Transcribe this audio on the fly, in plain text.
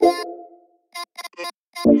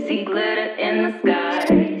See glitter in the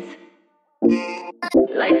skies.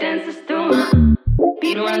 Light dances through my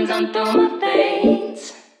beat runs on through my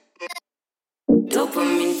veins.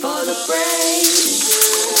 Dopamine for the brain.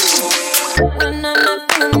 When I'm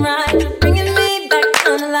not feeling right, bringing me back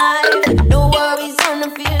on life. No worries on the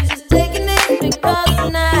fears, just taking it because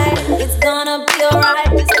tonight it's gonna be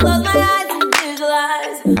alright. Just close my eyes and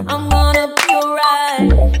visualize I'm gonna be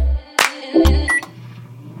alright.